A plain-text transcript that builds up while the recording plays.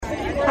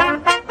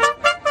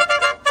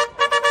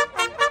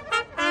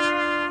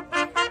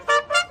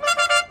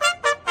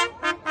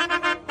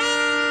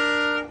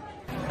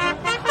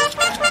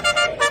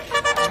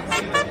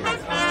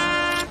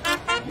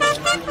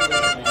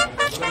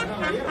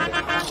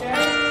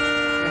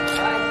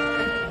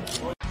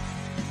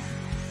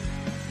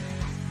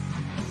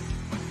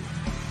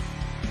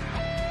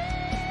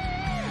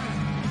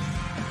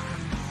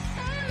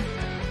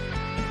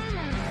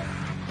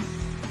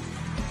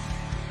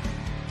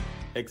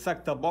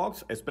Exacta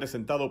Box es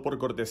presentado por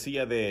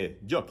cortesía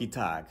de Jockey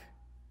Tag.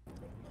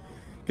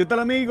 ¿Qué tal,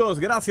 amigos?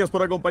 Gracias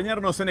por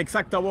acompañarnos en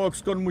Exacta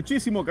Box. Con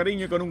muchísimo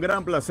cariño y con un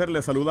gran placer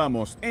les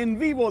saludamos en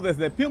vivo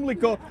desde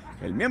Pimlico,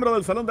 el miembro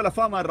del Salón de la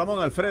Fama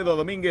Ramón Alfredo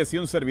Domínguez y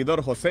un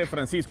servidor José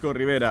Francisco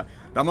Rivera.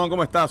 Ramón,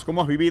 ¿cómo estás?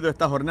 ¿Cómo has vivido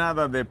esta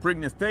jornada de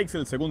Preakness Stakes,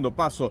 el segundo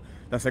paso,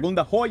 la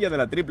segunda joya de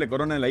la triple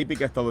corona en la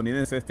hípica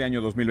estadounidense este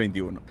año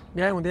 2021?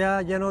 Bien, un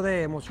día lleno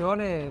de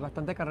emociones,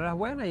 bastantes carreras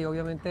buenas y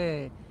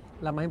obviamente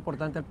la más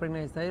importante, el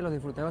Preakness Stakes, lo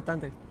disfruté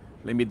bastante.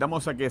 Le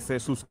invitamos a que se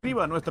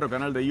suscriba a nuestro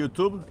canal de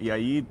YouTube y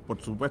ahí,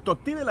 por supuesto,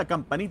 active la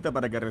campanita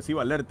para que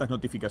reciba alertas,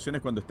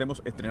 notificaciones cuando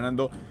estemos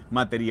estrenando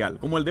material.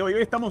 Como el de hoy,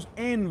 hoy estamos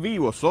en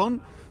vivo, son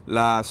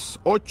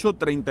las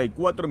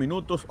 8:34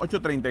 minutos,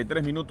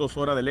 8:33 minutos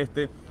hora del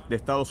este de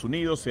Estados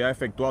Unidos. Se ha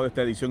efectuado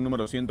esta edición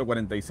número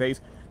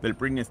 146 del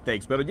Preakness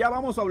Stakes. Pero ya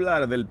vamos a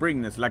hablar del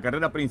Preakness, la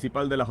carrera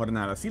principal de la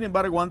jornada. Sin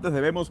embargo, antes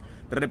debemos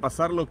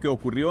repasar lo que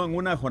ocurrió en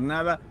una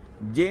jornada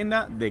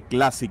llena de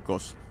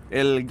clásicos.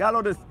 El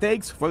Gaylord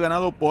Stakes fue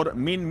ganado por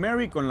Mean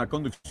Mary con la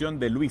conducción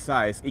de Luis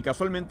Sáez y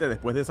casualmente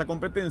después de esa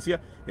competencia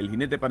el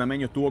jinete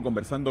panameño estuvo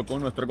conversando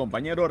con nuestro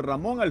compañero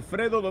Ramón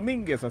Alfredo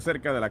Domínguez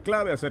acerca de la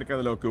clave, acerca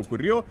de lo que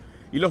ocurrió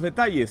y los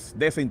detalles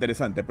de esa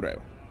interesante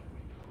prueba.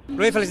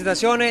 Luis,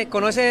 felicitaciones,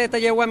 conoces esta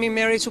yegua Mean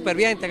Mary súper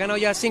bien, te has ganado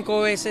ya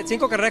 5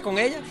 carreras con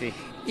ella. Sí.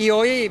 Y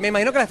hoy me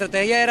imagino que la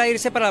estrategia era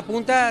irse para la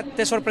punta.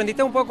 ¿Te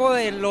sorprendiste un poco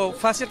de lo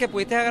fácil que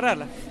pudiste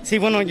agarrarla? Sí,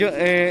 bueno, yo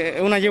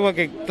es una yegua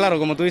que, claro,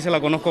 como tú dices,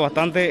 la conozco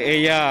bastante.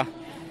 Ella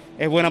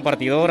es buena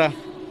partidora.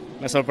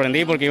 Me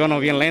sorprendí porque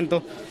íbamos bien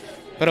lento.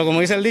 Pero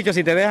como dice el dicho,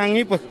 si te dejan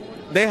ir, pues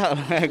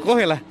déjala,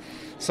 cógela.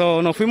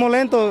 Nos fuimos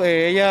lentos,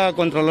 ella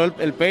controló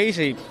el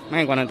pace y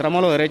cuando entramos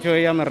a los derechos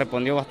ella me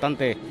respondió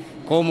bastante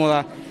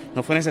cómoda.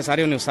 No fue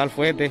necesario ni usar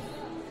fuerte.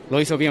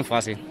 Lo hizo bien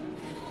fácil.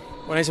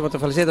 Buenísimo, te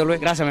felicito, Luis.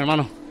 Gracias, mi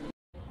hermano.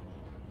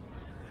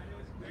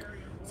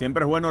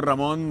 Siempre es bueno,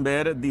 Ramón,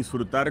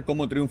 disfrutar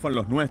cómo triunfan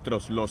los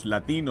nuestros, los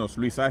latinos.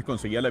 Luis Sáez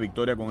conseguía la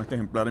victoria con este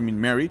ejemplar de Mean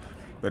Mary,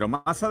 pero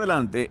más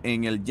adelante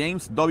en el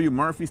James W.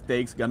 Murphy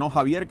Stakes ganó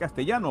Javier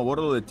Castellano a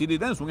bordo de TD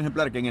Dance, un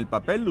ejemplar que en el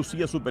papel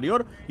lucía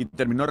superior y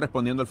terminó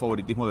respondiendo al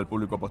favoritismo del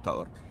público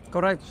apostador.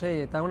 Correcto, sí,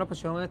 está en una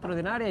posición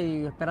extraordinaria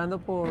y esperando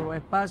por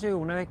espacio, y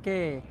una vez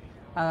que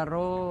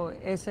agarró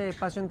ese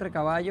espacio entre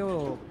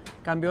caballos,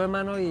 cambió de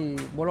mano y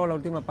voló a la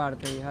última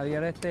parte. Y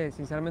Javier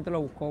sinceramente lo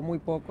buscó muy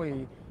poco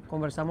y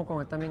conversamos con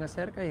él también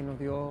acerca y nos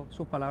dio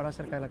sus palabras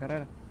acerca de la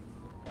carrera.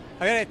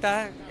 Javier,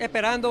 estás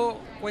esperando,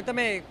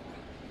 cuéntame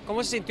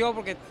cómo se sintió,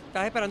 porque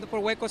estás esperando por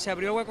hueco, se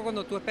abrió el hueco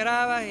cuando tú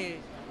esperabas.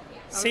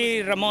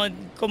 Sí, Ramón,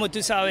 como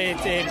tú sabes,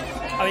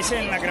 a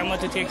veces en la grama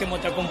tú tienes que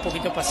montar con un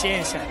poquito de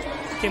paciencia.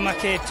 Que más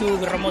que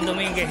tú, Ramón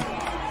Domínguez,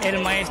 el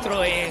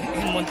maestro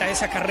en montar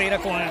esa carrera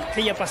con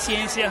aquella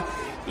paciencia,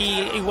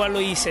 y igual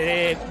lo hice,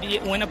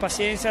 de buena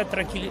paciencia,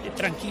 tranquilo,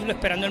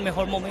 esperando el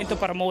mejor momento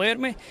para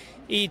moverme,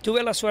 y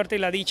tuve la suerte y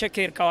la dicha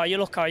que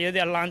los caballos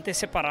de adelante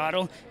se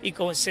pararon y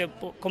se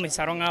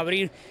comenzaron a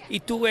abrir,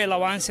 y tuve el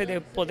avance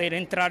de poder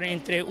entrar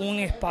entre un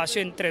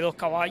espacio entre dos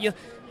caballos.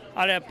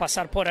 Al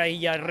pasar por ahí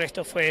ya el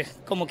resto fue,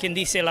 como quien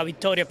dice, la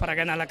victoria para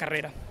ganar la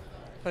carrera.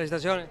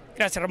 Felicitaciones.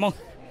 Gracias, Ramón.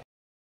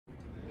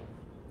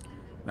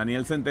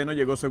 Daniel Centeno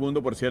llegó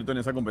segundo, por cierto, en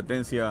esa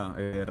competencia,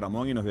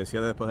 Ramón, y nos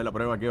decía después de la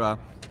prueba que va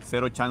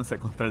 0 chance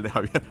contra el de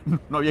Javier.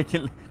 No había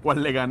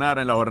cuál le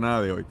ganara en la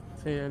jornada de hoy.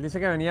 Sí, él dice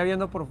que venía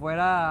viendo por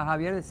fuera a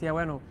Javier, decía,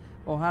 bueno,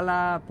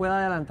 ojalá pueda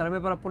adelantarme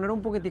para poner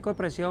un poquitico de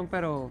presión,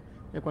 pero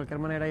de cualquier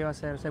manera iba a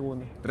ser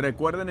segundo.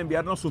 Recuerden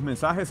enviarnos sus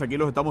mensajes, aquí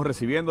los estamos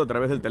recibiendo a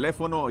través del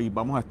teléfono y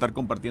vamos a estar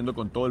compartiendo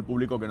con todo el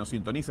público que nos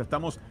sintoniza.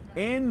 Estamos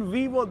en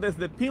vivo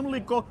desde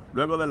Pimlico,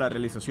 luego de la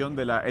realización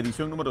de la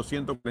edición número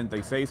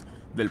 146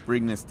 del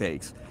Preakness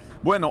Stakes.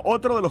 Bueno,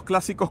 otro de los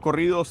clásicos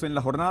corridos en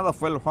la jornada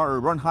fue el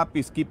Run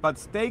Happy Ski Pad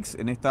Stakes.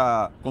 En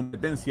esta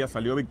competencia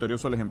salió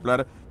victorioso el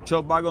ejemplar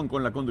Chop Wagon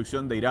con la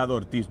conducción de Irad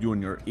Ortiz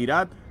Jr.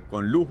 Irad,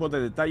 con lujo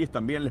de detalles,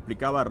 también le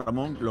explicaba a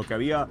Ramón lo que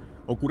había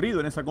ocurrido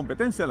en esa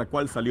competencia, la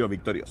cual salió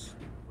victorioso.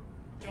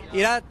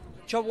 Irad,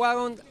 Chop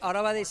Wagon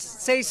ahora va de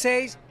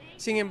 6-6,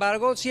 sin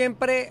embargo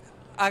siempre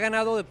ha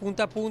ganado de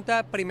punta a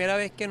punta, primera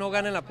vez que no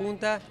gana en la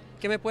punta.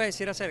 ¿Qué me puede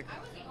decir acerca?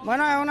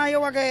 Bueno, es una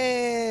yegua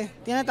que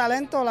tiene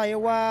talento, la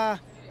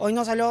yegua hoy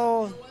no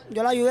salió,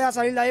 yo la ayudé a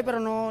salir de ahí, pero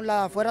no,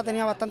 la de afuera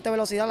tenía bastante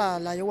velocidad,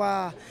 la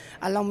yegua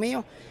al lado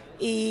mío,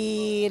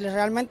 y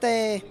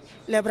realmente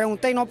le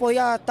pregunté y no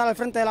podía estar al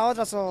frente de la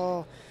otra,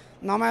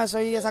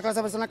 soy esa clase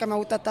de persona que me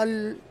gusta estar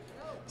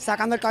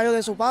sacando el caballo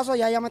de su paso.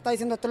 Ya ella me está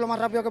diciendo esto es lo más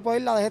rápido que puedo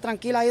ir, la dejé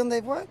tranquila ahí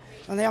donde fue,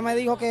 donde ella me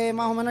dijo que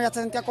más o menos ya se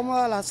sentía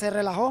cómoda, se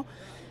relajó,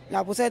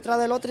 la puse detrás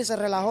del otro y se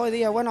relajó, y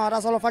dije, bueno, ahora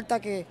solo falta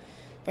que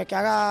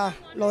haga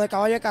lo de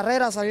caballo de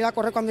carrera, salir a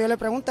correr cuando yo le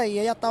pregunte, y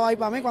ella estaba ahí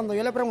para mí. Cuando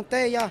yo le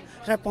pregunté, ella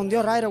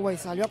respondió right away,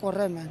 salió a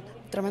correr, man.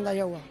 Tremenda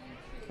yegua.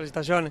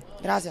 Felicitaciones.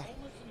 Gracias.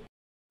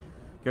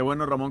 Qué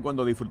bueno, Ramón,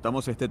 cuando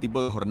disfrutamos este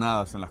tipo de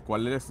jornadas en las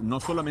cuales no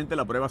solamente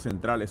la prueba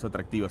central es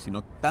atractiva,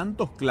 sino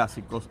tantos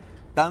clásicos,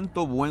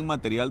 tanto buen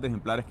material de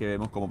ejemplares que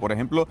vemos, como por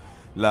ejemplo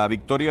la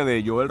victoria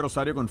de Joel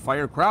Rosario con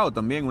Fire Crowd,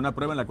 también una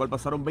prueba en la cual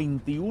pasaron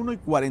 21 y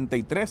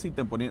 43 y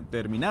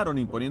terminaron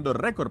imponiendo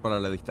récord para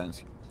la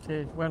distancia.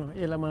 Sí, bueno,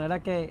 y la manera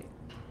que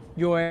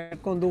Joel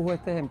condujo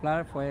este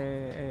ejemplar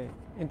fue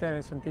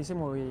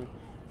interesantísimo y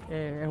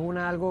es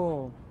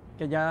algo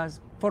que ya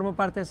forma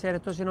parte de ser,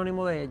 esto es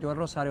sinónimo de Joel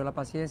Rosario, la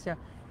paciencia.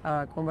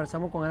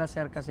 Conversamos con él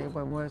acerca, así que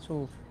podemos ver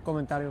sus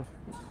comentarios.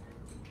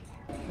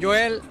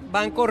 Joel,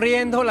 van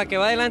corriendo, la que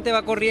va adelante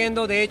va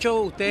corriendo, de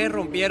hecho ustedes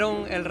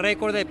rompieron el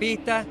récord de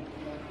pista,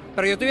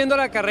 pero yo estoy viendo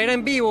la carrera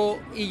en vivo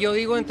y yo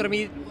digo entre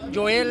mí,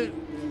 Joel,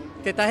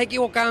 te estás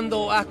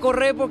equivocando, haz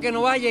correr porque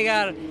no vas a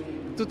llegar.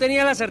 ¿Tú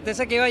tenías la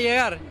certeza que iba a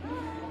llegar?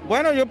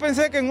 Bueno, yo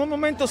pensé que en un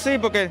momento sí,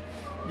 porque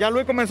ya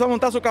Luis comenzó a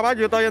montar su caballo,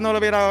 yo todavía no lo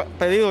hubiera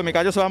pedido, mi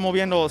caballo se va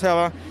moviendo, o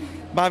sea,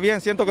 va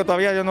bien, siento que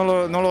todavía yo no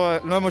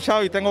lo he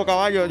mochado y tengo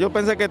caballo. Yo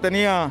pensé que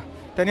tenía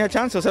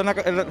chance, o sea,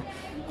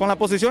 con la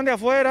posición de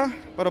afuera,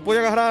 pero pude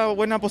agarrar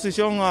buena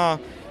posición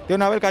de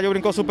una vez el caballo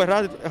brincó súper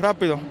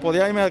rápido,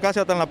 podía irme casi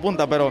hasta en la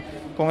punta, pero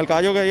con el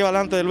caballo que iba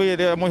delante de Luis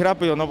muy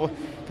rápido, no,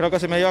 creo que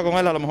si me iba con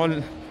él a lo mejor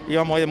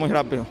íbamos a ir muy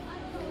rápido.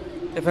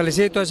 Te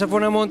felicito, esa fue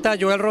una monta,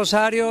 Joel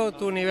Rosario,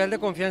 tu nivel de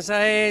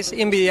confianza es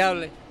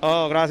envidiable.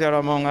 Oh, gracias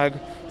Ramón,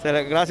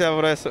 gracias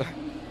por eso.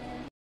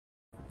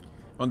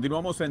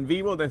 Continuamos en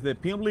vivo desde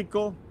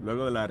Pimlico,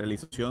 luego de la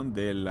realización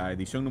de la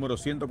edición número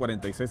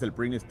 146 del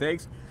Preakness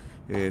Stakes.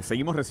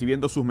 Seguimos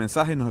recibiendo sus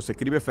mensajes, nos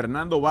escribe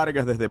Fernando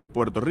Vargas desde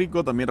Puerto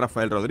Rico, también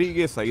Rafael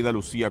Rodríguez, Aida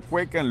Lucía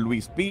Cueca,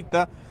 Luis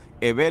Pita,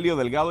 Evelio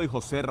Delgado y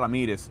José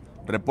Ramírez.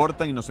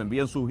 Reportan y nos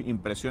envían sus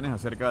impresiones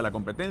acerca de la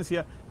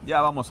competencia. Ya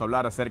vamos a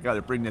hablar acerca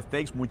del Preakness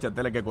Stakes, mucha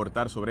tela que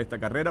cortar sobre esta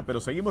carrera,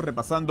 pero seguimos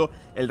repasando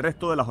el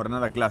resto de la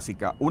jornada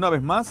clásica. Una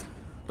vez más,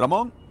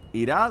 Ramón,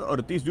 Irad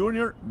Ortiz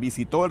Jr.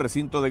 visitó el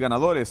recinto de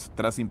ganadores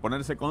tras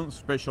imponerse con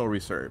Special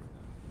Reserve.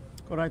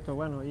 Correcto,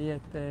 bueno, y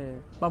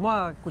vamos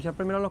a escuchar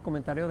primero los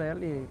comentarios de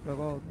él y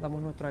luego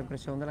damos nuestra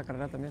impresión de la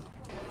carrera también.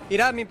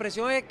 Irad, mi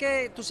impresión es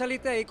que tú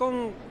saliste de ahí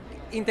con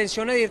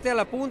intenciones de irte a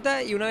la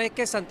punta y una vez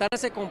que Santana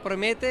se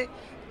compromete,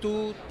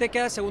 tú te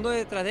quedas segundo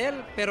detrás de él,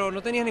 pero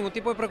no tenías ningún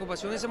tipo de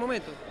preocupación en ese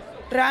momento.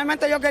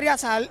 Realmente yo quería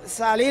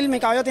salir, mi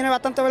caballo tiene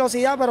bastante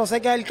velocidad, pero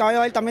sé que el caballo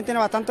de él también tiene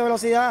bastante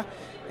velocidad.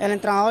 El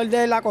entrenador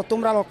de él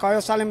acostumbra a los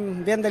caballos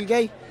salen bien del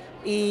gate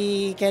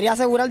y quería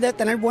asegurar de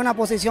tener buena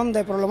posición,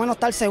 de por lo menos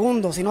estar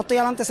segundo. Si no estoy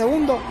adelante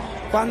segundo,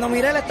 cuando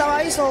miré él estaba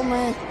ahí,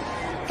 me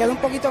quedé un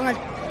poquito en el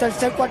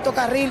tercer, cuarto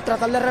carril,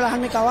 tratar de relajar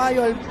mi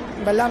caballo. En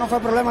verdad no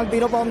fue problema, él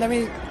viró para donde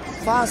mí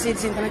fácil,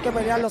 sin tener que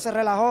pelearlo, se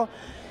relajó.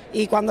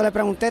 Y cuando le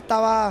pregunté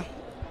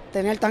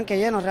tenía el tanque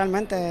lleno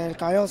realmente, el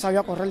caballo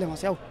sabía correr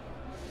demasiado.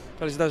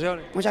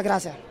 Felicitaciones. Muchas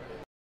gracias.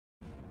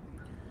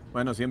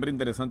 Bueno, siempre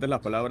interesantes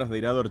las palabras de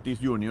Irad Ortiz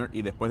Jr.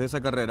 y después de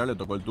esa carrera le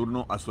tocó el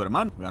turno a su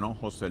hermano. Ganó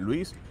José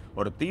Luis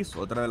Ortiz,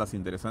 otra de las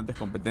interesantes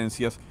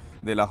competencias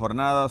de la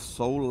jornada,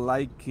 Soul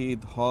Like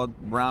It Hot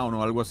Brown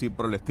o algo así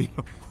por el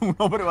estilo. Un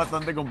nombre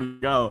bastante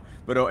complicado,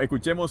 pero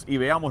escuchemos y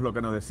veamos lo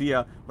que nos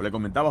decía o le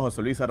comentaba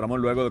José Luis a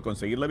Ramón luego de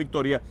conseguir la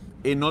victoria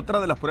en otra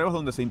de las pruebas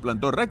donde se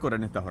implantó récord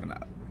en esta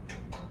jornada.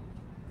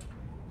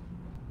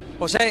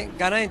 José,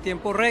 ganas en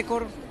tiempo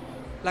récord.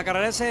 ¿La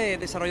carrera se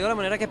desarrolló de la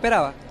manera que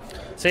esperaba?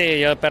 Sí,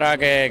 yo esperaba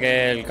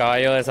que el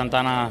caballo de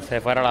Santana se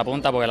fuera a la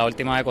punta porque la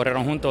última vez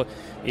corrieron juntos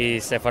y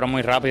se fueron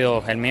muy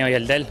rápido el mío y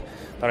el de él,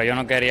 pero yo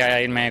no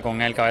quería irme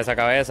con él cabeza a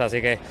cabeza,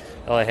 así que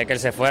lo dejé que él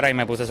se fuera y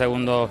me puse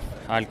segundo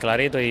al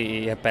clarito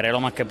y esperé lo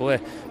más que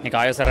pude. Mi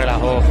caballo se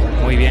relajó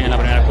muy bien en la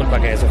primera curva,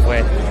 que eso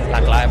fue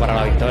la clave para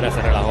la victoria,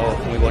 se relajó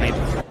muy bonito.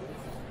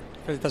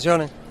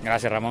 Felicitaciones.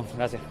 Gracias Ramón,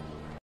 gracias.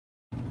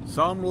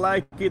 Some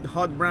Like It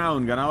Hot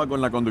Brown ganaba con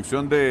la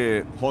conducción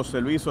de José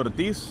Luis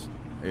Ortiz.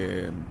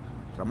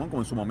 Ramón,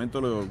 como en su momento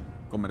lo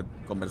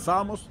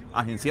conversábamos,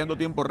 agenciando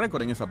tiempo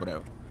récord en esa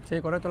prueba. Sí,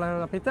 correcto.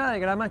 La pista de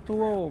grama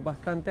estuvo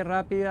bastante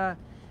rápida,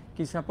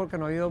 quizás porque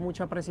no ha habido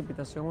mucha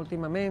precipitación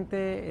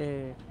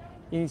últimamente.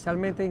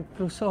 Inicialmente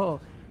incluso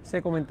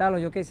se comentaba,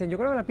 yo creo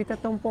que la pista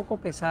está un poco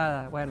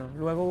pesada. Bueno,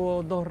 luego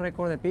hubo 2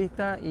 récords de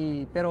pista,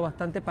 pero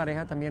bastante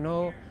pareja. También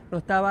no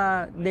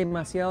estaba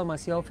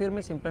demasiado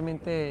firme,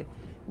 simplemente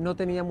no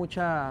tenía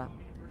mucha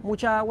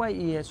agua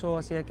y eso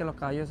hacía que los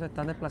caballos se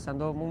están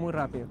desplazando muy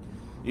rápido.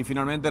 Y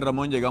finalmente,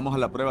 Ramón, llegamos a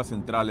la prueba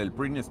central, el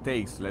Preakness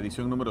Stakes, la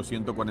edición número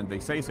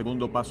 146,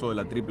 segundo paso de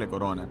la Triple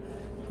Corona.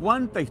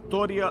 ¿Cuánta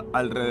historia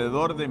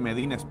alrededor de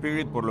Medina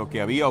Spirit por lo que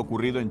había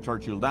ocurrido en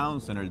Churchill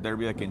Downs, en el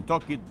Derby de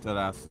Kentucky,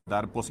 tras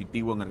dar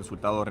positivo en el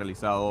resultado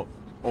realizado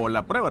o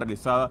la prueba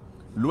realizada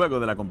luego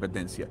de la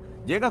competencia?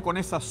 Llega con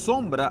esa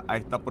sombra a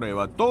esta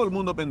prueba, todo el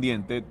mundo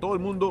pendiente, todo el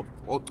mundo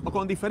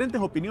con diferentes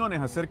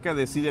opiniones acerca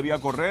de si debía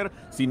correr,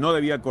 si no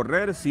debía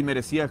correr, si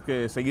merecía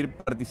que seguir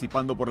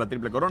participando por la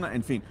Triple Corona,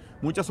 en fin,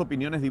 muchas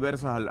opiniones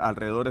diversas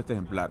alrededor de este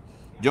ejemplar.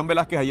 John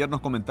Velázquez ayer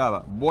nos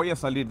comentaba, voy a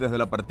salir desde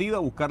la partida a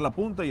buscar la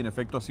punta y en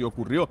efecto así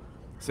ocurrió.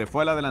 se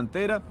fue a la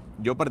delantera.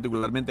 Yo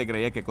particularmente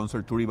creía que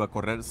Concert Tour iba a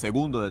correr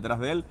segundo detrás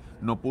de él,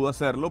 no pudo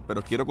hacerlo,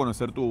 pero quiero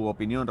conocer tu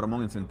opinión,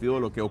 Ramón, en sentido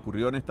de lo que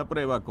ocurrió en esta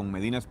prueba con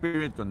Medina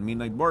Spirit, con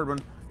Midnight Bourbon.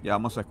 Ya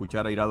vamos a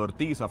escuchar a Irad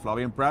Ortiz, a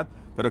Flavien Prat,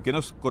 pero quiero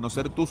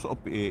conocer tus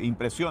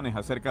impresiones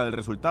acerca del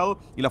resultado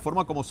y la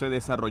forma como se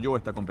desarrolló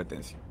esta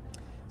competencia.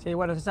 Sí,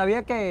 bueno, se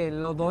sabía que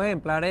los dos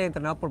ejemplares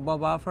entrenados por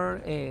Bob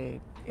Baffert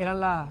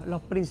eran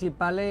los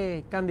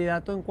principales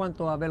candidatos en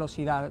cuanto a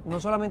velocidad. No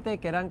solamente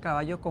que eran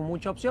caballos con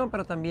mucha opción,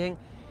 pero también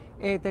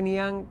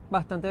tenían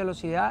bastante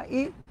velocidad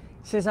y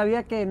se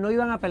sabía que no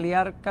iban a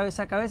pelear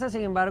cabeza a cabeza.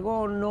 Sin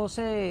embargo, no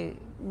se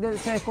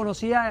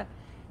desconocía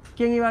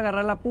quién iba a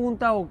agarrar la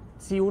punta, o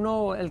si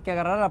el que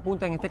agarrara la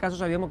punta, en este caso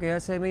sabíamos que iba a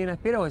ser Medina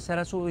Spirit, o esas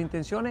eran sus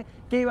intenciones,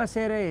 qué iba a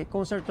hacer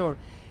Concert Tour.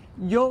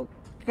 Yo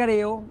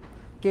creo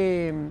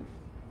que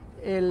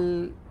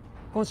el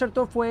Concert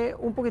Tour fue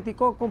un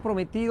poquitico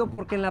comprometido,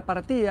 porque en la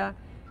partida,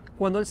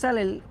 cuando él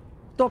sale, él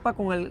topa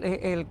con el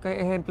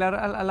ejemplar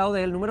al lado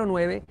de él, número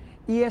 9,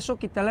 y eso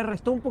quizá le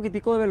restó un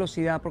poquitico de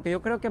velocidad, porque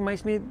yo creo que Mike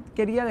Smith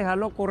quería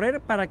dejarlo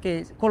correr para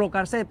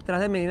colocarse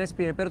detrás de Medina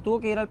Spirit, pero tuvo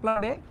que ir al plan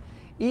B,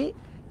 y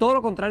todo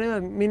lo contrario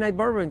de Midnight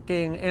Bourbon,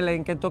 que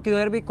en Kentucky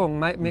Derby,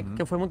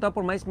 que fue montado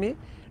por Mike Smith,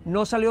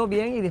 no salió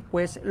bien y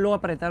después lo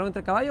apretaron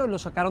entre caballos, lo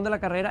sacaron de la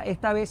carrera.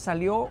 Esta vez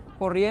salió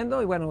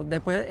corriendo y bueno,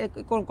 después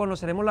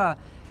conoceremos la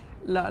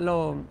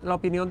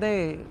opinión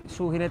de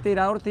su jinete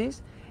Irad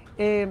Ortiz.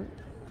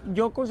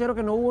 Yo considero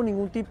que no hubo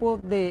ningún tipo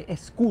de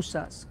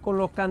excusas con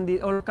los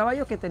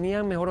caballos que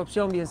tenían mejor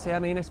opción, bien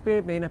sea Medina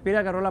Spirit. Medina Spirit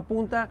agarró la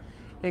punta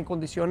en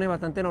condiciones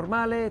bastante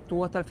normales,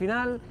 estuvo hasta el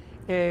final.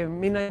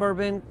 Midnight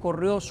Bourbon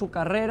corrió su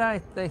carrera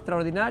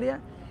extraordinaria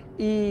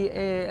y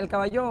el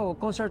caballo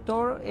Concert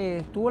Tour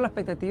tuvo la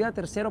expectativa de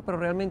tercero, pero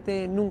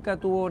realmente nunca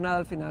tuvo nada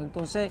al final.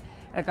 Entonces,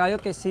 el caballo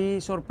que sí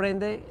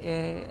sorprende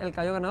es el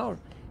caballo ganador.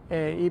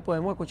 Y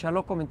podemos escuchar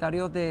los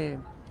comentarios de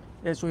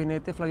su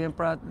jinete Flavien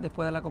Prat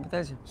después de la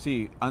competencia.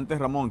 Sí, antes,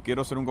 Ramón,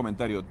 quiero hacer un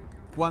comentario.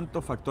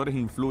 ¿Cuántos factores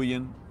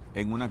influyen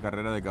en una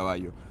carrera de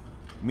caballo?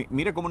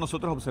 Mire cómo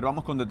nosotros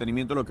observamos con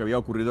detenimiento lo que había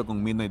ocurrido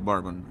con Midnight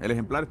Bourbon. El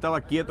ejemplar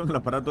estaba quieto en el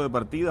aparato de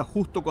partida,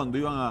 justo cuando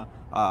iban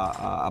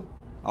a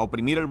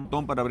oprimir el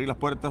botón para abrir las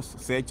puertas,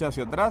 se echa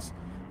hacia atrás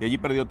y allí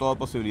perdió toda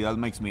posibilidad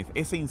Mike Smith.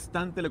 Ese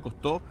instante le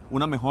costó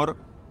una mejor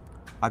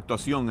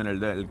actuación en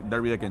el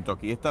Derby de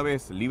Kentucky. Esta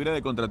vez, libre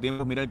de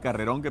contratiempos, mira el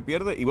carrerón que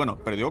pierde y bueno,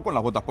 perdió con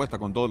las botas puestas,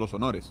 con todos los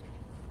honores.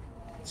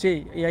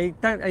 Sí, y hay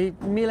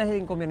miles de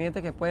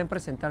inconvenientes que pueden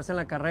presentarse en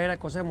la carrera,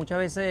 cosas que muchas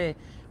veces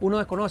uno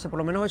desconoce, por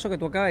lo menos eso que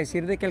tú acabas de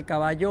decir de que el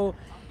caballo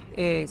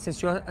se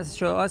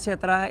echó hacia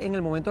atrás en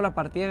el momento de la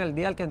partida en el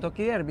día del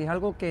Kentucky Derby. Es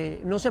algo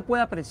que no se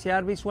puede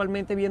apreciar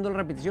visualmente viendo la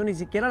repetición, ni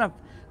siquiera la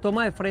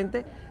toma de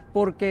frente,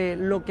 porque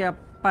lo que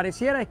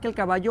pareciera es que el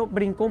caballo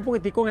brincó un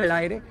poquitico en el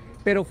aire,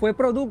 pero fue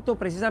producto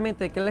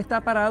precisamente de que él está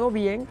parado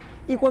bien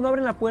y cuando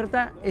abren la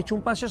puerta echó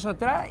un paso hacia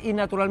atrás y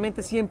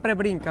naturalmente siempre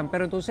brincan,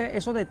 pero entonces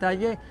esos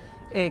detalles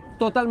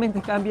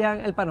totalmente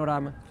cambian el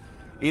panorama.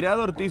 Irad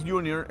Ortiz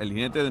Jr., el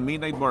jinete de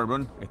Midnight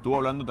Bourbon, estuvo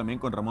hablando también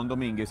con Ramón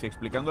Domínguez y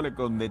explicándole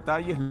con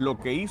detalles lo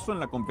que hizo en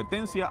la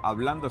competencia,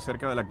 hablando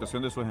acerca de la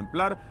actuación de su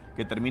ejemplar,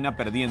 que termina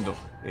perdiendo.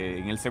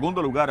 En el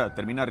segundo lugar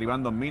termina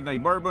arribando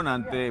Midnight Bourbon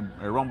ante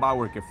Ron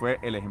Bauer, que fue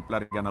el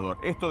ejemplar ganador.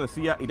 Esto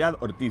decía Irad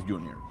Ortiz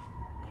Jr.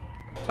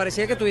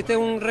 Parecía que tuviste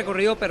un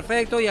recorrido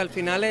perfecto y al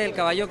final el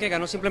caballo que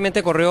ganó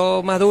simplemente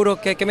corrió más duro.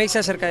 ¿Qué me dice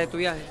acerca de tu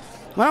viaje?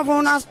 Bueno, fue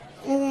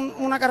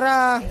una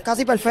carrera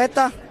casi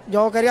perfecta.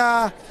 Yo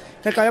quería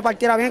que el caballo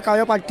partiera bien, el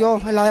caballo partió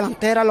en la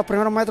delantera en los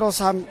primeros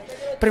metros. El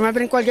primer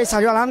brinco del gate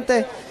salió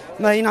adelante,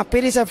 Medina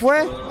Spirit se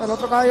fue, el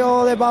otro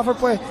caballo de Baffert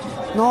pues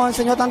no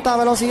enseñó tanta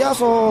velocidad,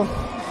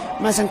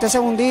 me senté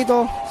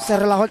segundito, se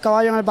relajó el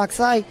caballo en el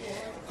backside.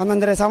 Cuando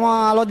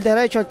enderezamos a los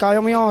derechos, el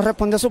caballo mío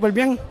respondió súper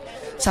bien,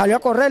 salió a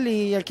correr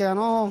y el que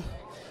ganó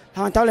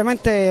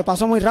lamentablemente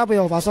pasó muy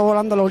rápido, pasó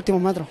volando los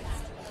últimos metros.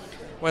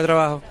 Buen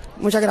trabajo.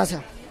 Muchas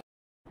gracias.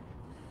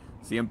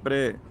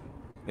 Siempre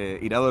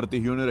Irad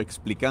Ortiz Jr.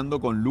 explicando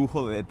con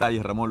lujo de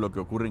detalles, Ramón, lo que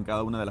ocurre en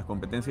cada una de las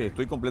competencias y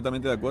estoy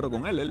completamente de acuerdo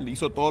con él. Él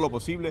hizo todo lo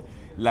posible,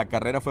 la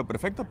carrera fue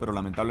perfecta, pero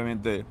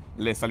lamentablemente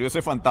le salió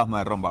ese fantasma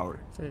de Ron Bauer.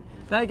 Sí.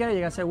 Nadie quiere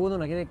llegar segundo,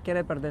 nadie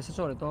quiere perderse,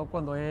 sobre todo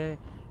cuando es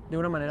de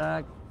una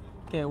manera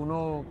que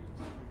uno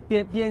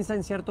piensa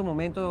en cierto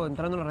momento,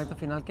 entrando en la recta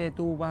final, que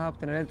tú vas a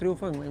obtener el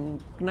triunfo en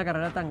una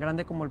carrera tan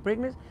grande como el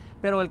Preakness,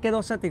 pero él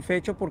quedó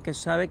satisfecho porque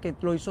sabe que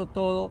lo hizo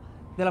todo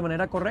de la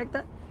manera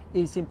correcta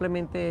y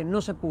simplemente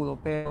no se pudo,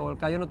 pero el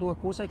caballo no tuvo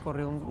excusa y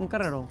corrió un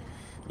carrerón.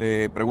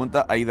 Le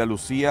pregunta a Aida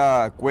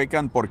Lucía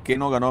Cuecan por qué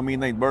no ganó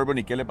Midnight Bourbon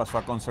y qué le pasó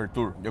a Concert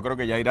Tour. Yo creo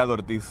que ya Irad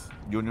Ortiz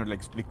Jr. le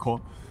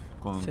explicó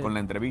con la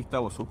entrevista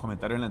o sus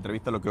comentarios en la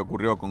entrevista lo que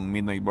ocurrió con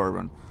Midnight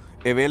Bourbon.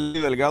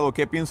 Evelio Delgado,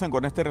 ¿qué piensan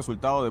con este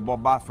resultado de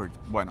Bob Baffert?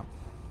 Bueno,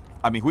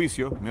 a mi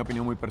juicio, mi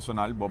opinión muy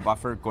personal, Bob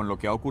Baffert con lo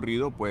que ha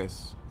ocurrido,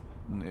 pues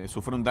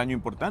sufre un daño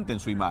importante en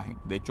su imagen.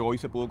 De hecho, hoy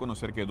se pudo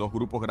conocer que dos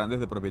grupos grandes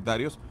de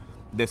propietarios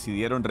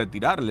decidieron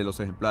retirarle los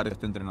ejemplares a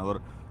este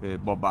entrenador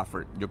Bob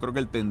Baffert. Yo creo que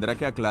él tendrá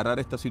que aclarar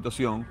esta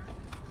situación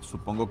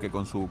supongo que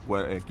con su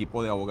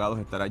equipo de abogados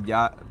estará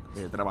ya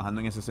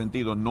trabajando en ese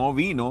sentido. No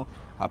vino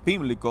a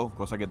Pimlico,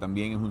 cosa que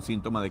también es un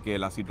síntoma de que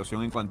la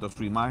situación en cuanto a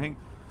su imagen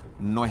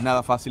no es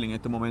nada fácil en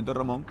este momento,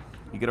 Ramón,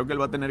 y creo que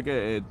él va a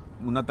tener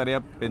una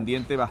tarea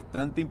pendiente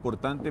bastante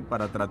importante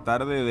para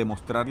tratar de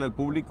demostrarle al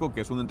público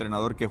que es un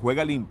entrenador que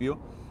juega limpio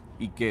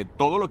y que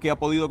todo lo que ha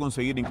podido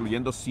conseguir,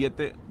 incluyendo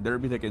 7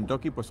 derbis de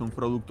Kentucky, pues son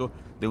producto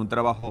de un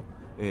trabajo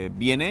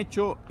bien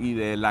hecho y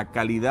de la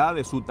calidad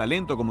de su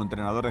talento como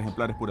entrenador de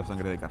ejemplares pura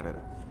sangre de carrera.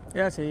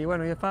 Es así,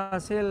 bueno, y es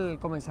fácil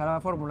comenzar a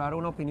formular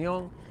una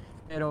opinión,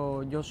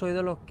 pero yo soy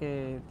de los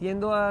que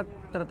tiendo a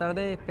tratar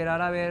de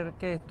esperar a ver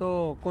que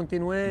esto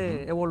continúe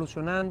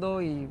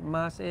evolucionando y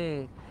más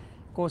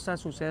cosas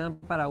sucedan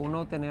para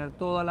uno tener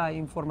toda la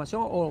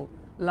información o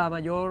la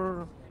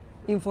mayor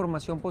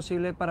información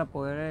posible para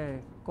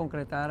poder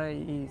concretar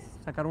y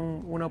sacar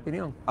una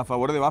opinión. A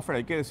favor de Buffer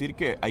hay que decir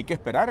que hay que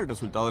esperar el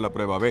resultado de la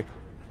prueba B,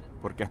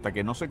 porque hasta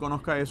que no se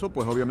conozca eso,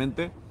 pues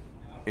obviamente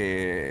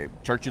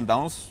Churchill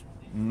Downs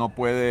no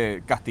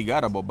puede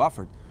castigar a Bob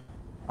Baffert.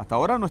 Hasta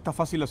ahora no está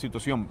fácil la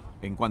situación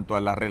en cuanto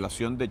a la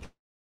relación de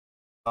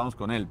Downs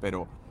con él,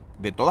 pero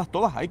de todas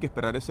hay que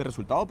esperar ese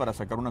resultado para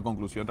sacar una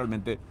conclusión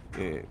realmente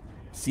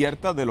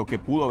cierta de lo que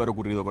pudo haber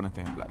ocurrido con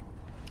este ejemplar.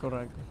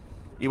 Correcto.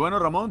 Y bueno,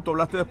 Ramón, tú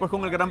hablaste después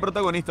con el gran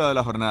protagonista de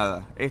la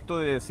jornada. Esto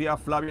decía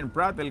Flavien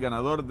Prat, el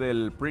ganador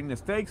del Preakness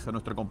Stakes, a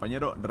nuestro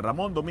compañero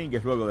Ramón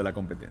Domínguez luego de la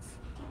competencia.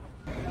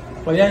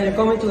 Well, yeah, you're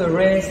coming to the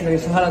race. There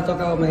is a lot of talk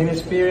about Medina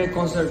Spirit,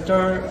 Concert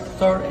Tour,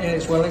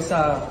 as well as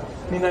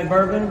Midnight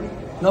Bourbon.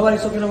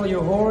 Nobody's talking about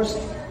your horse.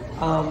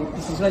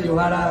 It seems like you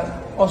had an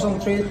awesome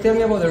trip. Tell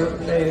me about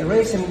the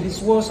race, and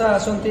this was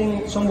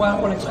something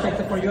somewhat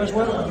unexpected for you as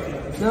well.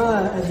 No,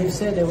 as you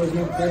said, there was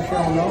no pressure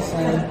on us,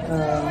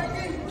 and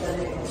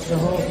the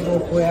horse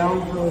walked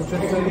well. I was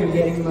just trying to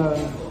get him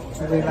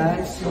to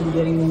relax and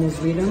get him in his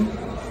rhythm.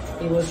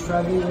 He was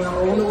traveling well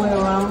all the way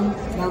around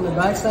down the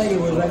backside. He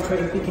was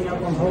actually picking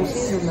up on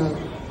horses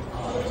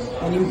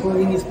and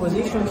improving his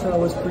position, so I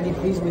was pretty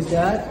pleased with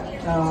that.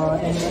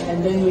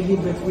 And then we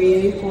hit the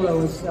 384.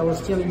 I was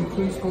still in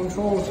cruise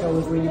control, so I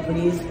was really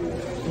pleased.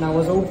 And I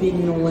was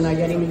hoping, when I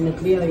get him in the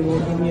clear, he will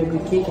give me a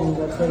good kick, and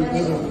that's what he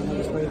did. And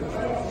that's great.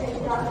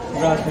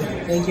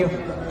 Gracias. Thank you.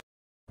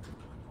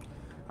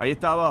 Ahí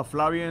estaba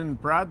Flavien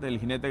Prat, el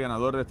jinete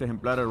ganador de este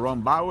ejemplar,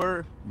 Ron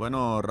Bauer.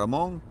 Bueno,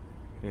 Ramón,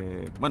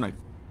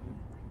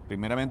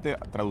 primeramente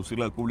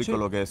traducirle al público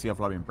lo que decía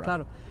Flavien Prat.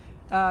 Claro.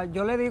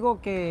 Yo le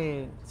digo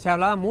que se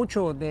hablaba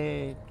mucho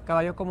de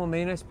caballos como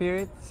Medina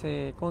Spirit,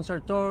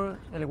 Concert Tour,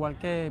 al igual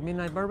que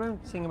Midnight Bourbon.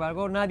 Sin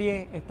embargo,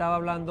 nadie estaba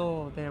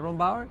hablando de Ron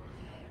Bauer.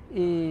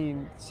 Y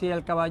si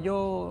el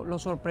caballo lo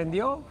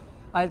sorprendió,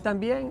 a él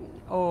también,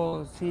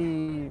 o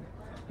si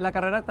la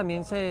carrera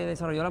también se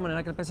desarrolló de la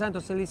manera que él pensaba.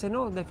 Entonces él dice,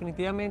 no,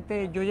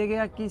 definitivamente yo llegué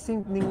aquí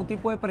sin ningún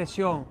tipo de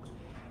presión.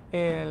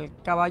 El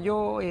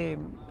caballo,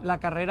 la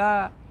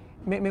carrera...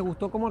 Me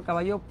gustó como el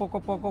caballo poco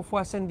a poco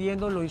fue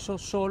ascendiendo, lo hizo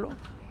solo,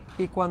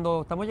 y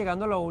cuando estamos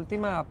llegando a la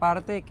última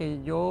parte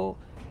que yo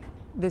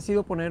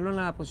decido ponerlo en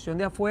la posición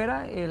de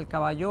afuera, el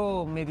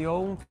caballo me dio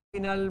un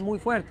final muy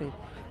fuerte.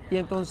 Y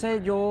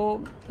entonces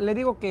yo le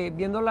digo que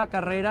viendo la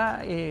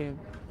carrera,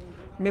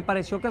 me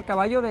pareció que el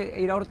caballo de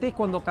Ira Ortiz,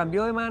 cuando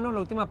cambió de mano en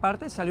la última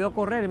parte, salió a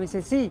correr. Y me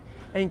dice, sí,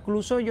 e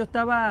incluso yo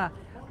estaba...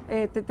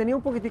 tenía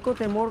un poquitico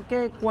temor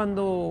que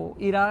cuando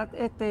Ira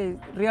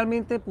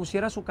realmente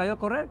pusiera su caballo a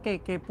correr,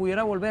 que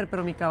pudiera volver,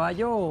 pero mi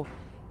caballo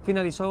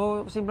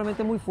finalizó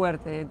simplemente muy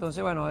fuerte.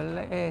 Entonces, bueno, él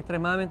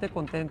extremadamente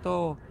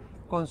contento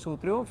con su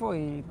triunfo,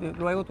 y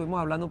luego estuvimos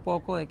hablando un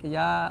poco de que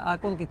ya ha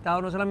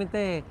conquistado, no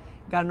solamente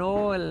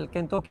ganó el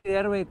Kentucky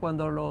Derby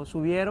cuando lo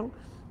subieron,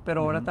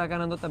 pero ahora está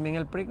ganando también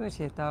el Preakness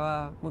y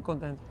estaba muy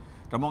contento.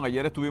 Ramón,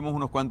 ayer estuvimos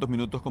unos cuantos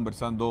minutos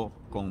conversando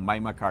con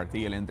Mike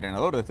McCarthy, el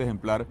entrenador de este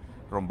ejemplar,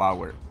 Ron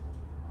Bauer.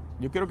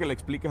 Yo quiero que le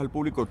expliques al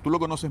público, tú lo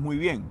conoces muy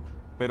bien,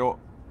 pero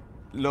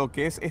lo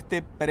que es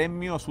este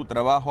premio a su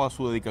trabajo, a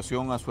su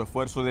dedicación, a su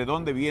esfuerzo, de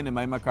dónde viene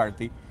Mike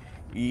McCarthy,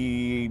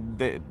 y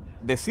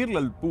decirle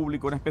al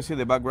público una especie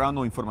de background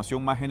o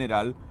información más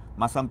general,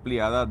 más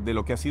ampliada de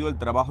lo que ha sido el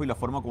trabajo y la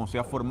forma como se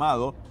ha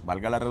formado,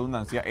 valga la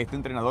redundancia, este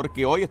entrenador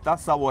que hoy está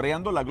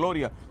saboreando la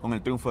gloria con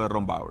el triunfo de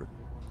Ron Bauer.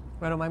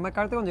 Bueno, Mike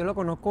McCarthy, cuando yo lo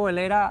conozco, él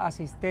era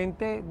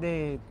asistente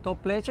de Top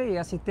Pletcher y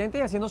asistente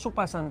y haciendo su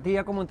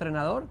pasantía como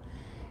entrenador.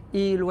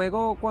 Y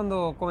luego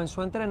cuando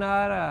comenzó a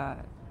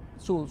entrenar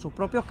sus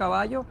propios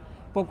caballos,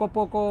 poco a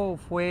poco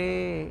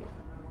fue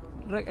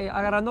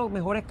agarrando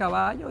mejores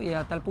caballos, y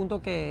hasta el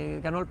punto que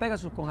ganó el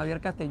Pegasus con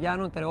Javier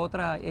Castellano, entre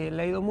otras.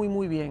 Le ha ido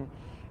muy bien.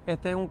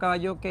 Este es un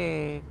caballo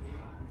que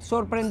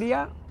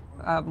sorprendía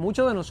a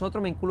muchos de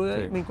nosotros, me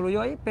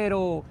incluyo ahí,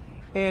 pero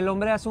el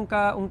hombre hace un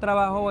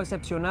trabajo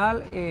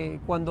excepcional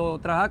cuando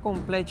trabaja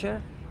con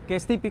Pletcher, que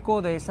es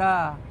típico de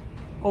esa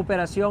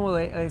operación o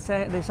de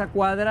esa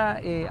cuadra.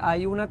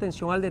 Hay una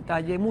atención al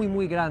detalle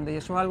muy grande, y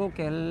eso es algo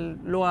que él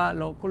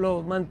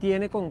lo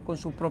mantiene con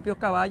sus propios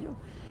caballos.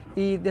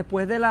 Y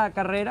después de la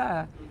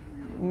carrera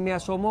me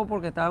asomo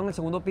porque estaba en el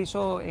segundo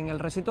piso en el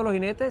recinto de los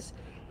jinetes,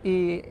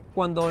 y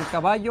cuando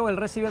él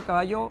recibe el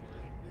caballo,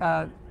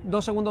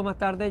 2 segundos más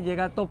tarde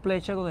llega Todd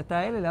Pletcher donde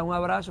está él, le da un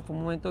abrazo, fue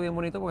un momento bien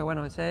bonito porque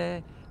bueno, ese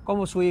es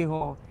como su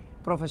hijo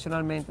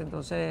profesionalmente,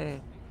 entonces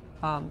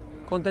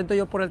contento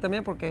yo por él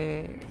también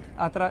porque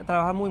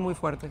trabaja muy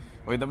fuerte.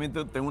 Hoy también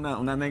tengo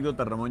una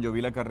anécdota, Ramón. Yo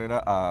vi la carrera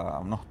a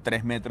unos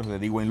 3 metros de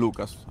Dwayne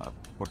Lucas,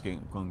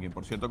 con quien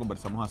por cierto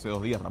conversamos hace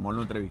 2 días. Ramón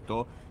lo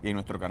entrevistó y en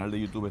nuestro canal de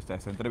YouTube está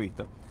esa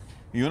entrevista.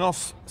 Y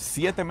unos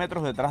 7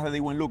 metros detrás de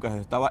Dwayne Lucas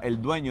estaba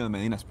el dueño de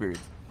Medina Spirit.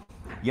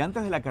 Y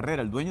antes de la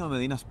carrera, el dueño de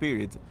Medina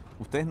Spirit,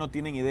 ustedes no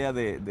tienen idea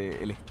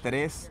del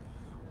estrés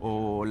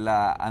o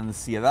la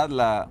ansiedad,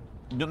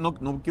 yo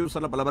no quiero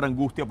usar la palabra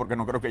angustia porque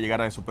no creo que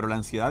llegara a eso, pero la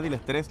ansiedad y el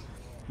estrés,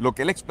 lo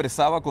que él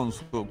expresaba con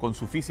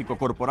su físico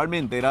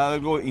corporalmente era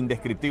algo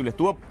indescriptible.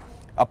 Estuvo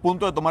a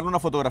punto de tomarle una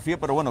fotografía,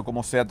 pero bueno,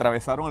 como se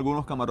atravesaron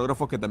algunos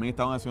camarógrafos que también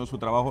estaban haciendo su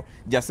trabajo,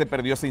 ya se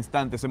perdió ese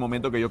instante, ese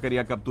momento que yo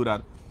quería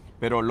capturar.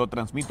 Pero lo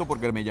transmito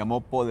porque me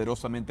llamó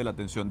poderosamente la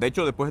atención. De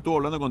hecho, después estuvo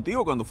hablando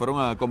contigo cuando fueron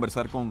a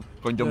conversar con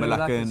John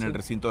Velázquez en el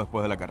recinto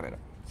después de la carrera.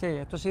 Sí,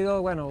 esto ha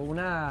sido, bueno,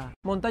 una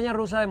montaña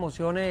rusa de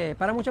emociones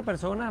para muchas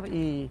personas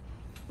y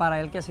para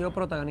él que ha sido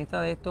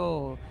protagonista de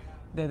esto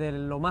desde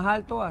lo más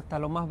alto hasta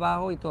lo más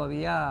bajo y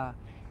todavía a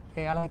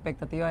las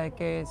expectativas de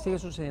que sigue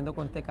sucediendo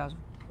con este caso.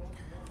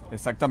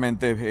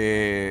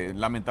 Exactamente.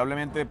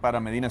 Lamentablemente para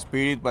Medina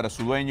Spirit, para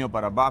su dueño,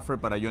 para Buffer,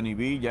 para Johnny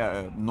B,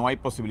 ya no hay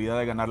posibilidad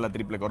de ganar la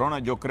triple corona.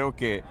 Yo creo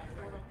que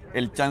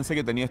el chance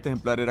que tenía este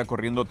ejemplar era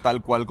corriendo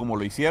tal cual como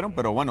lo hicieron,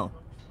 pero bueno,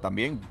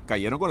 también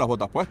cayeron con las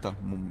botas puestas.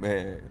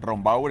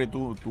 Ron Bauer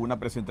tuvo una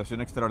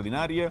presentación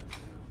extraordinaria.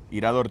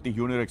 Irado Ortiz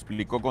Jr.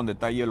 explicó con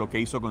detalle lo que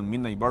hizo con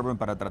Midnight Bourbon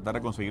para tratar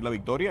de conseguir la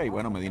victoria y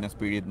bueno, Medina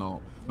Spirit no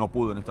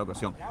pudo en esta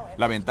ocasión.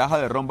 La ventaja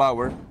de Ron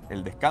Bauer,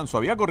 el descanso.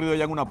 Había corrido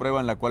ya en una prueba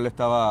en la cual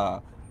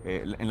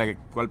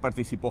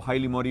participó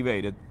Highly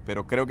Motivated,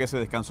 pero creo que ese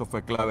descanso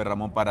fue clave,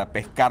 Ramón, para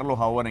pescarlos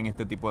ahora en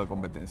este tipo de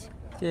competencia.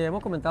 Sí,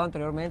 hemos comentado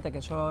anteriormente que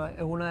eso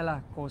es una de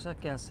las cosas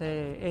que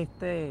hace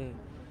este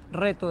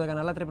reto de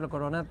ganar la triple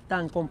corona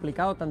tan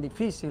complicado, tan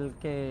difícil,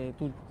 que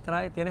tú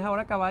tienes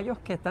ahora caballos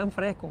que están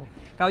frescos.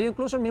 Caballo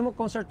incluso el mismo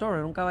Concert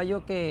Tour, un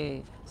caballo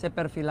que se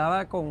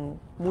perfilaba con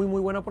muy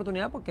buena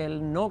oportunidad porque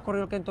él no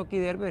corrió el Kentucky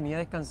Derby, venía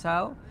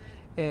descansado.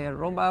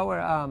 Ron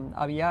Bauer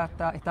había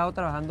estado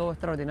trabajando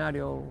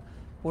extraordinario,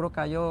 puro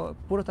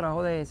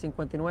trabajo de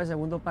 59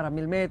 segundos para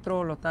 1000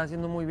 metros, lo está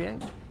haciendo muy bien,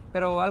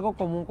 pero algo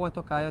común con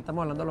estos caballos,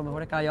 estamos hablando de los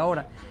mejores caballos.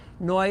 Ahora,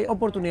 no hay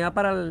oportunidad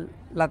para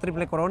la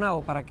triple corona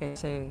o para que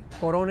se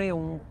corone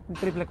un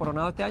triple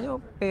coronado este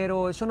año,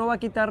 pero eso no va a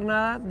quitar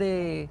nada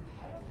de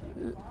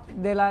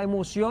la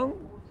emoción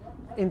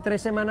en 3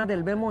 semanas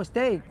del Belmont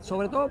State,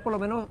 sobre todo, por lo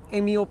menos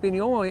en mi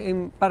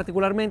opinión,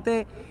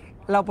 particularmente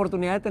la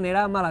oportunidad de tener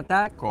a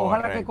Malatak.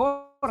 Ojalá que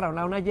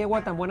corra una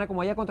yegua tan buena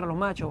como ella contra los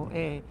machos.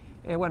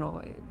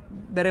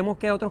 Veremos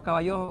que otros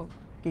caballos,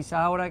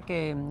 quizá ahora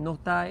que no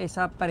está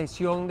esa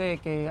presión de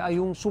que hay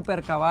un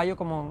super caballo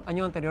como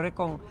años anteriores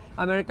con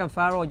American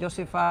Pharaoh o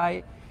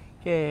Justify,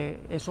 que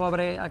eso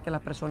abre a que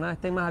las personas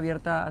estén más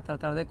abiertas a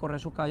tratar de correr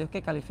sus caballos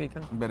que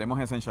califican. ¿Veremos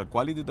Essential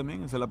Quality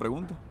también? Esa es la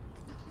pregunta.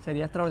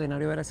 Sería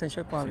extraordinario ver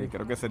Essential Quality. Sí,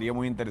 creo que sería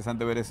muy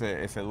interesante ver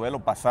ese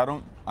duelo.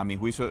 Pasaron, a mi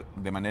juicio,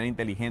 de manera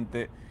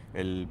inteligente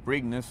el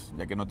Preakness,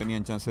 ya que no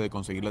tenían chance de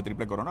conseguir la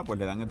triple corona, pues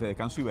le dan este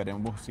descanso y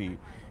veremos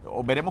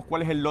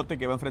cuál es el lote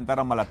que va a enfrentar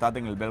a Malatat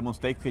en el Belmont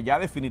Stakes, que ya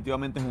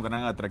definitivamente es un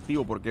gran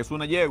atractivo, porque es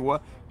una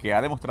yegua que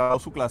ha demostrado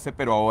su clase,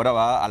 pero ahora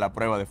va a la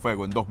prueba de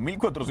fuego en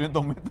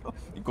 2400 metros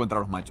y contra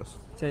los machos.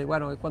 Sí,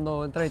 bueno,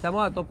 cuando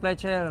entrevistamos a Todd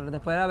Pletcher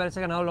después de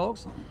haberse ganado los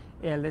Oaks,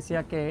 él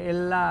decía que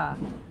él la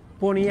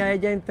ponía a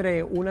ella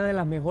entre una de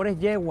las mejores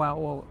yeguas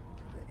o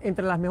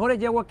entre las mejores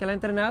yeguas que él ha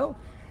entrenado,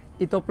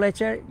 y Todd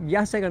Pletcher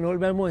ya se ganó el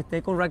Belmont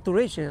State con Right to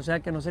Riches, o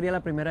sea que no sería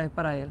la primera vez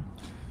para él.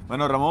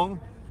 Bueno, Ramón,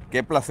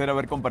 qué placer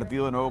haber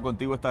compartido de nuevo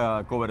contigo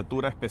esta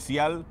cobertura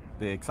especial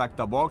de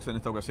Exacta Box, en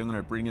esta ocasión en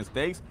el Preakness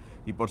Stakes,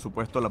 y por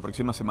supuesto la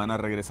próxima semana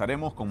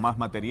regresaremos con más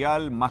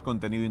material, más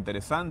contenido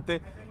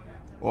interesante,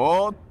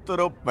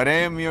 otro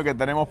premio que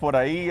tenemos por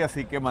ahí,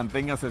 así que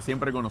manténgase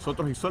siempre con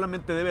nosotros y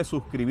solamente debe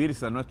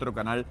suscribirse a nuestro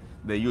canal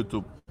de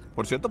YouTube.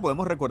 Por cierto,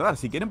 podemos recordar,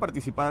 si quieren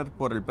participar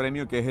por el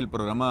premio, que es el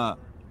programa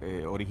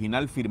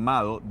original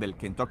firmado del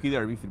Kentucky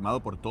Derby,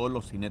 firmado por todos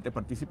los jinetes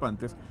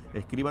participantes,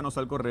 escríbanos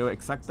al correo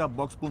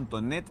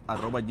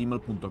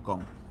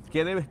exactabox.net@gmail.com.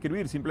 ¿Qué debe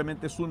escribir?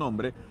 Simplemente su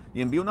nombre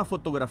y envía una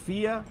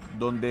fotografía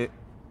donde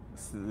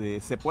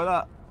se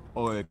pueda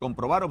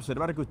comprobar,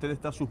 observar que usted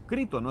está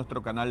suscrito a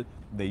nuestro canal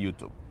de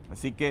YouTube.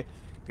 Así que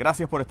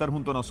gracias por estar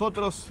junto a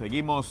nosotros.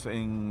 Seguimos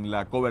en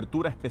la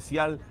cobertura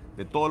especial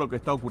de todo lo que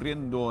está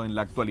ocurriendo en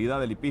la actualidad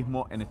del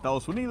hipismo en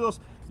Estados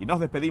Unidos. Y nos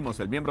despedimos,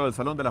 el miembro del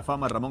Salón de la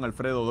Fama Ramón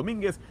Alfredo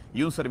Domínguez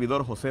y un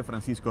servidor José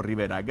Francisco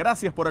Rivera.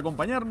 Gracias por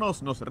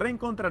acompañarnos. Nos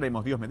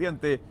reencontraremos, Dios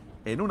mediante,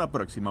 en una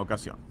próxima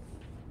ocasión.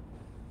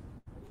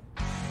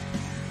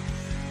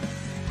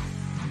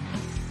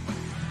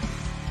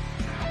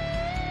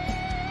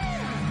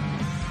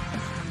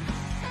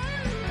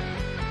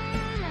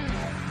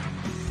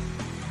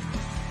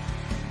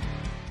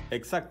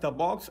 Exacta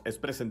Box es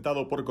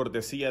presentado por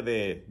cortesía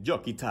de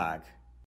Jockey Tag.